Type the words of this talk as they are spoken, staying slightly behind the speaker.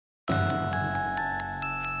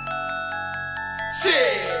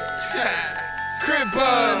Shit. Crib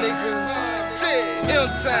bun, nigga. Shit.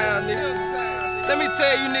 M-Town, nigga. Let me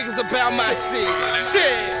tell you niggas about my city.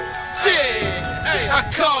 Shit. I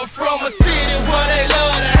come from a city where they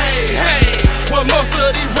love to hate. Where most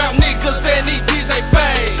of these rap niggas and these DJ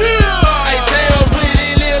fades. Hey, they don't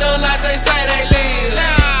really live like they say they live.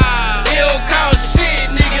 It don't cost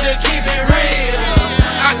shit, nigga, to keep it real.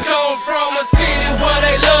 I come from a city where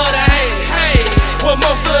they love to hate. Where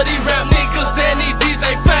most of these rap niggas and these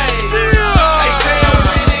DJ fades. Hey, they don't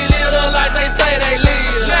really live like they say they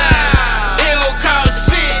live. It don't cost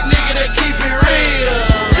shit, nigga, to keep it real.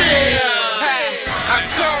 I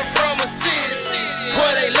come from a city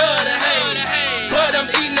where they love to hate, but I'm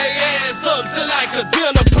eating their ass up just like a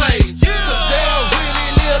dinner plate. Cause they don't really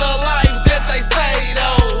live the life that they say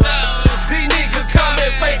though. These niggas come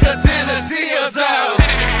and fake a dinner deal though.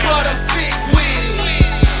 But I'm sick with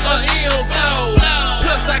a ill flow.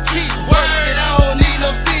 Plus I keep working, I don't need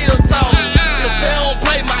no steel toe. If they don't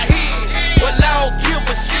play my hit, well I don't give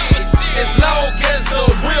a shit. As long as the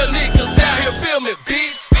real niggas out here feel me,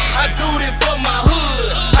 bitch. I do this for my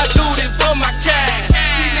hood, I do this for my cash.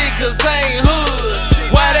 These niggas ain't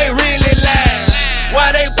hood, why they really lie?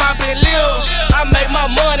 Why they poppin' lil? I make my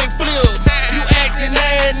money flip. You actin'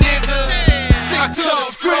 ass nigga, stick to the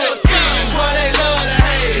script. Where they love to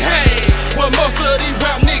hate, where most of these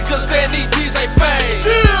rap niggas and these DJ fades.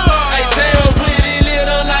 Hey, they don't really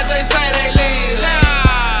live like they say they live.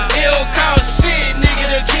 It don't cost shit, nigga,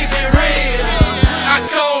 to keep it real. I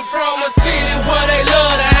come from a city where they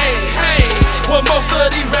love to hate, where most of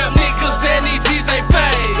these rap niggas and these DJ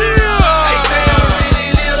fades. Hey, they don't really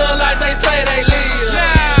live like they say they live.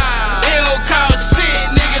 It don't cost shit,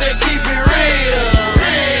 nigga, to keep it real.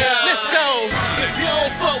 Let's go. If you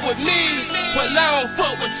don't fuck with me, well I don't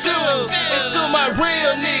fuck with you. And to my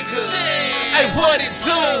real niggas, hey, what it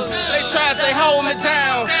do? They tried to hold me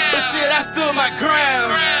down, but shit, I stood my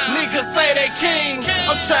ground. Niggas say they king,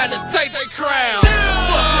 I'm trying to take their crown.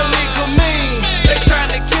 Fuck a nigga mean, they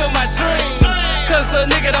trying to kill my dreams. Cause a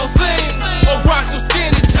nigga don't sing or rock them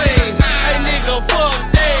skinny jeans. Hey nigga, fuck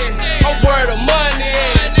that, I'm where the money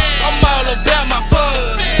at. I'm all about my fun,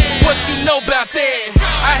 what you know about that?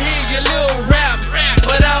 I hear your little raps,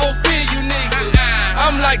 but I don't feel you niggas.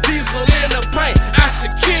 I'm like Diesel